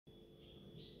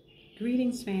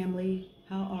Greetings, family.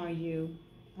 How are you?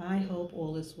 I hope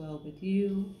all is well with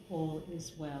you. All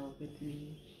is well with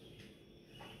me.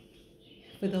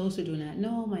 For those who do not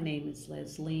know, my name is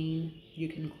Lesline. You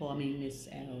can call me Miss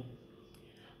L.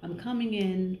 I'm coming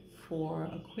in for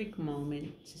a quick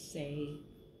moment to say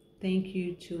thank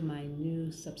you to my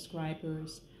new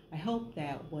subscribers. I hope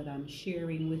that what I'm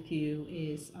sharing with you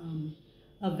is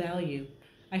of value.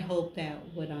 I hope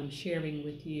that what I'm sharing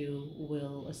with you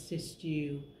will assist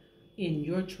you in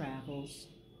your travels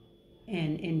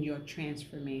and in your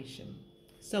transformation.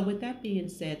 So with that being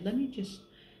said, let me just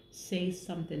say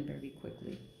something very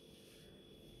quickly.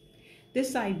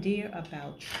 This idea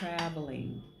about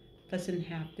traveling doesn't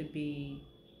have to be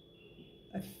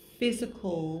a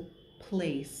physical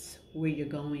place where you're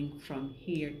going from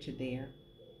here to there.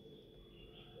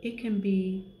 It can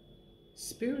be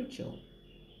spiritual.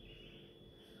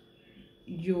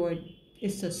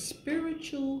 It's a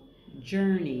spiritual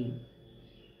journey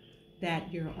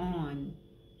that you're on,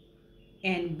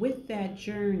 and with that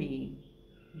journey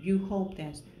you hope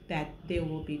that there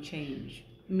will be change.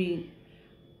 I'm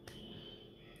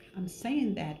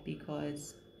saying that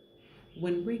because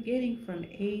when we're getting from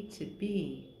A to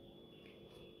B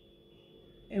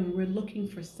and we're looking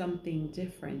for something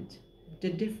different, the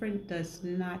different does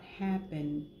not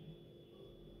happen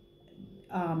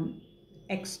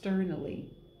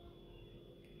externally,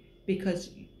 because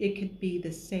it could be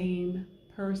the same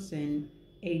person,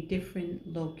 a different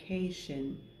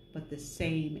location, but the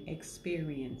same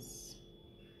experience.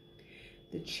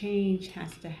 The change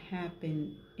has to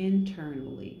happen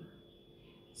internally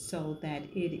so that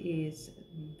it is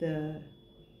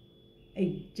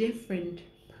a different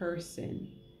person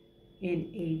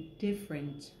in a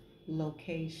different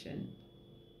location.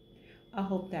 I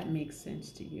hope that makes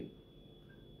sense to you.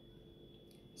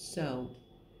 So,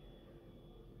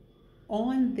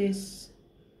 on this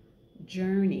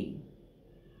journey,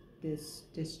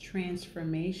 this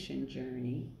transformation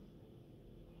journey,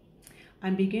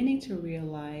 I'm beginning to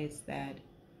realize that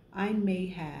I may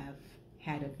have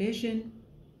had a vision.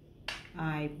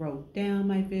 I wrote down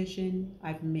my vision.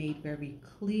 I've made very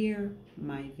clear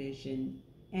my vision,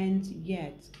 and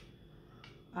yet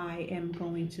I am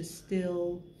going to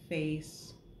still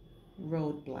face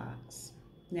roadblocks.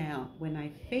 Now, when I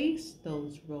face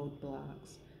those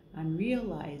roadblocks, I'm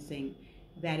realizing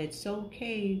that it's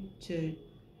okay to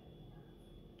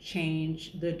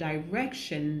change the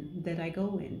direction that I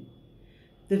go in.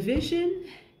 The vision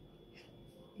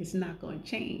is not going to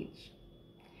change.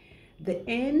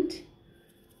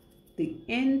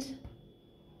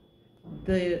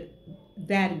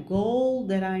 That goal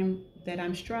that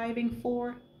I'm striving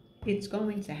for, it's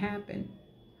going to happen.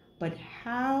 But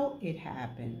how it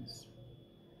happens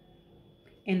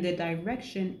and the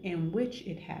direction in which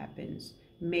it happens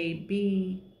may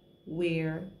be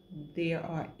where there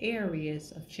are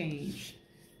areas of change,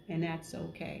 and that's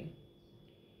okay.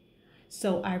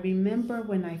 So I remember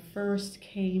when I first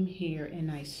came here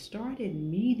and I started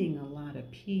meeting a lot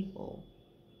of people,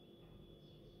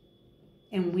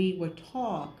 and we would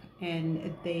talk,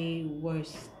 and they were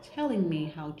telling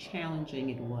me how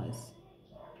challenging it was.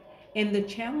 And the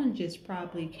challenges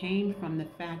probably came from the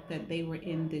fact that they were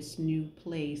in this new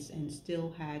place and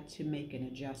still had to make an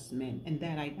adjustment, and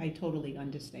that I totally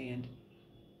understand.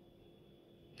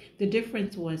 The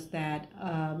difference was that,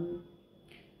 how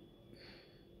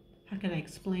can I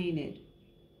explain it?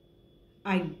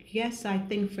 I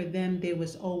think for them there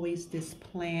was always this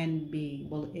plan B.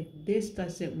 Well, if this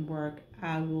doesn't work,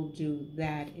 I will do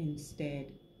that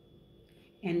instead.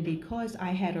 And because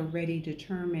I had already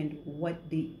determined what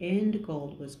the end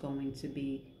goal was going to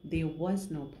be, there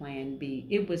was no plan B.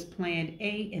 It was plan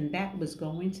A, and that was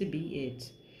going to be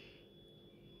it.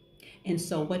 And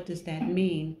so what does that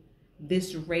mean?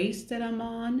 This race that I'm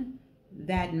on,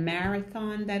 that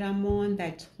marathon that I'm on,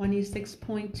 that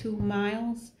 26.2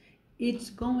 miles, it's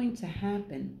going to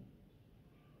happen.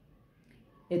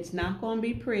 It's not going to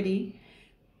be pretty.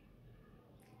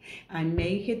 I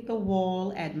may hit the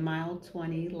wall at mile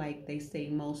 20 like they say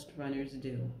most runners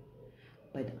do,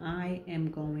 but I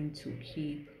am going to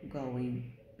keep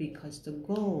going, because the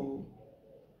goal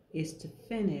is to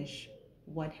finish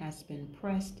what has been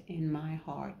pressed in my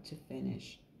heart to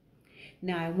finish.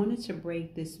 Now, I wanted to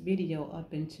break this video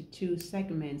up into 2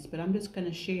 segments, but I'm just going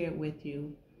to share it with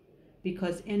you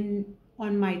because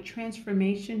on my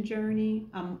transformation journey,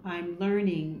 I'm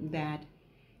learning that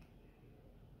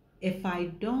if I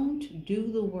don't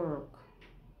do the work,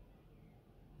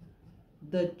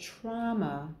 the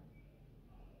trauma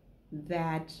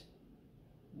that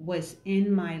was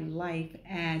in my life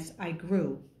as I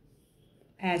grew,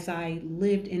 as I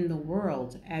lived in the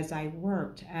world, as I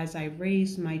worked, as I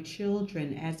raised my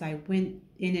children, as I went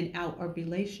in and out of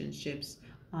relationships,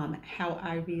 how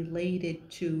I related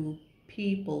to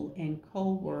people and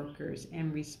co-workers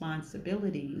and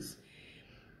responsibilities,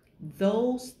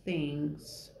 those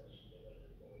things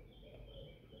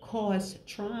caused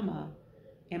trauma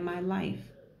in my life.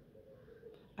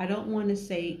 I don't want to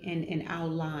say in our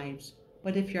lives,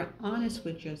 but if you're honest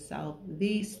with yourself,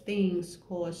 these things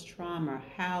cause trauma.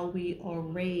 How we are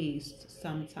raised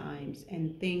sometimes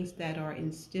and things that are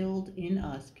instilled in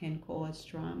us can cause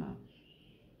trauma.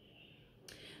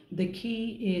 The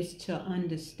key is to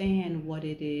understand what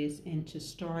it is and to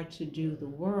start to do the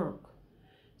work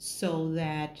so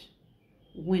that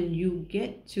when you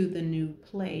get to the new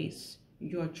place,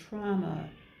 your trauma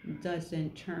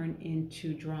doesn't turn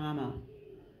into drama.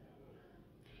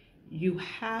 You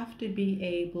have to be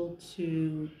able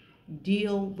to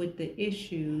deal with the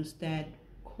issues that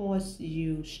cause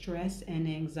you stress and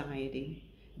anxiety,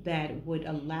 that would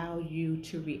allow you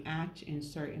to react in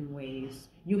certain ways.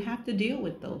 You have to deal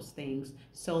with those things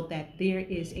so that there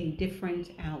is a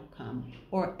different outcome,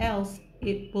 or else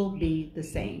it will be the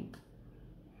same.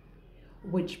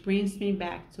 Which brings me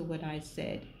back to what I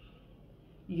said.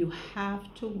 You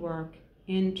have to work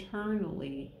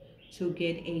internally to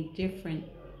get a different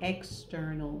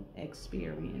external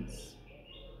experience.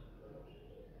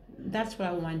 That's what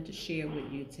I wanted to share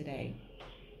with you today.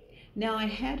 Now, I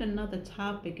had another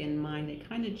topic in mind that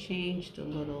kind of changed a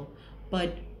little,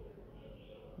 but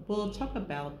we'll talk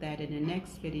about that in the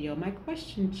next video. My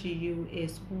question to you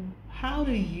is, how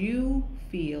do you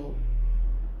feel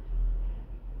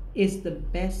is the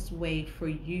best way for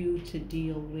you to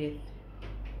deal with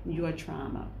your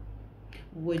trauma?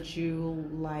 Would you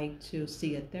like to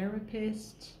see a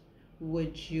therapist?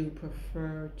 Would you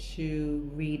prefer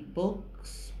to read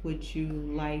books? Would you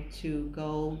like to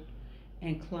go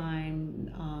and climb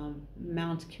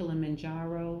Mount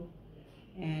Kilimanjaro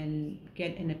and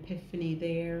get an epiphany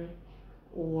there?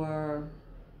 Or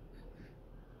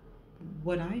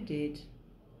what I did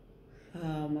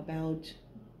about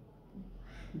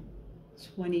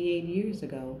 28 years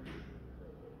ago.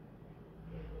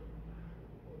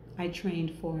 I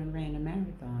trained for and ran a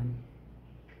marathon.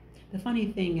 The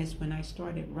funny thing is, when I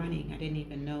started running, I didn't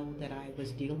even know that I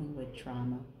was dealing with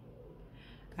trauma.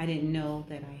 I didn't know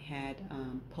that I had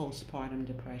postpartum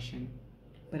depression,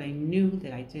 but I knew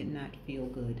that I did not feel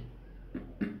good.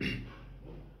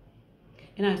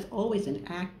 And I was always an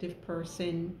active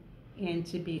person, and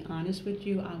to be honest with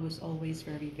you, I was always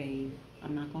very vain.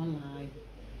 I'm not gonna lie.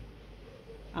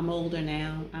 I'm older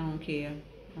now. I don't care.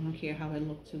 I don't care how I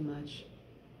look too much.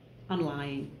 I'm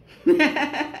lying.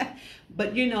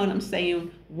 But you know what I'm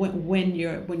saying. When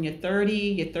you're 30,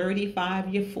 you're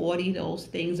 35, you're 40, those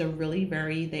things are really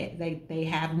they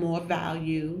have more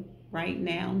value right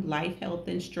now. Life, health,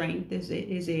 and strength is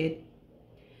it.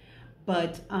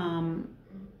 But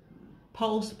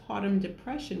postpartum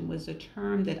depression was a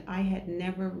term that I had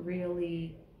never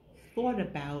really thought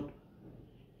about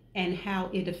and how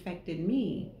it affected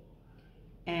me.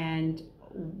 And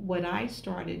what I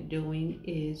started doing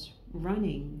is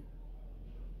running.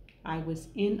 I was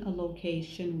in a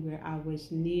location where I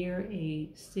was near a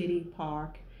city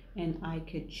park, and I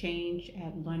could change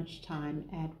at lunchtime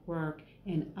at work,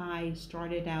 and I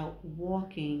started out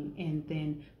walking, and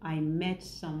then I met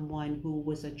someone who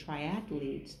was a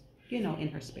triathlete, in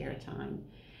her spare time.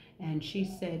 And she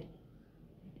said,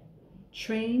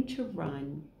 train to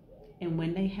run, and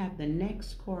when they have the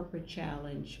next corporate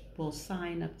challenge, we'll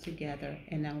sign up together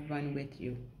and I'll run with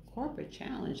you. Corporate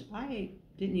challenge, I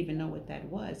didn't even know what that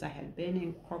was. I had been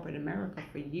in corporate America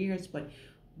for years, but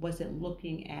wasn't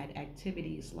looking at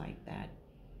activities like that.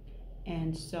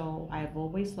 And so I've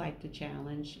always liked a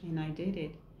challenge, and I did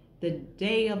it. The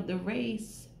day of the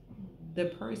race, the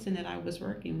person that I was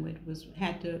working with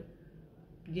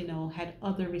had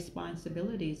other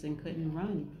responsibilities and couldn't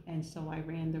run. And so I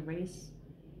ran the race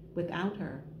without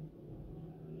her.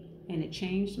 And it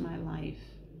changed my life.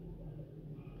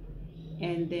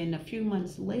 And then a few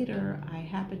months later, I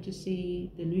happened to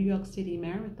see the New York City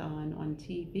Marathon on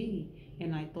TV.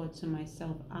 And I thought to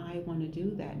myself, I want to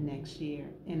do that next year.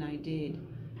 And I did.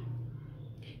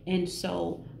 And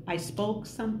so I spoke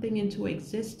something into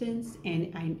existence,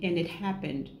 and it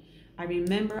happened. I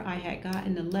remember I had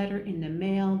gotten a letter in the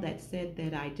mail that said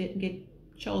that I didn't get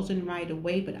chosen right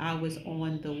away, but I was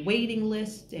on the waiting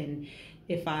list, and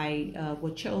if I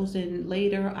were chosen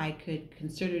later, I could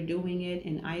consider doing it.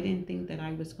 And I didn't think that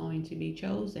I was going to be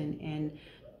chosen. And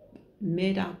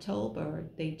mid-October,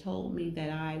 they told me that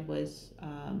I was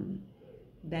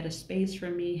that a space for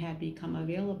me had become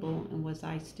available, and was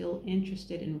I still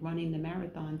interested in running the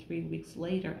marathon 3 weeks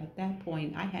later. At that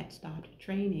point, I had stopped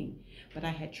training, but I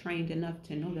had trained enough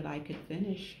to know that I could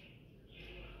finish,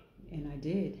 and I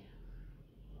did.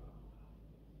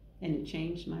 And it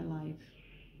changed my life.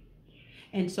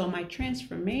 And so my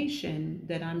transformation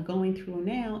that I'm going through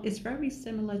now is very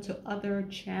similar to other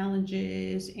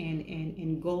challenges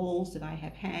and goals that I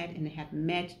have had and have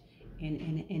met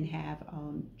and have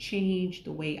changed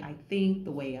the way I think,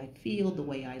 the way I feel, the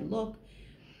way I look.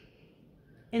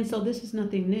 And so this is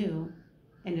nothing new.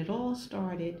 And it all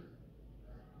started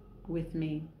with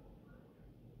me.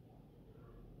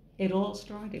 It all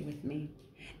started with me.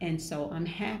 And so I'm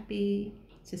happy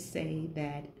to say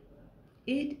that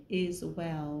it is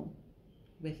well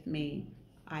with me.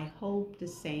 I hope the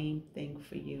same thing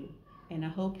for you. And I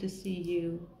hope to see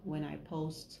you when I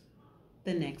post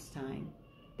the next time.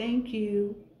 Thank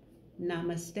you.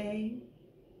 Namaste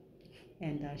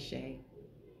and Ashe.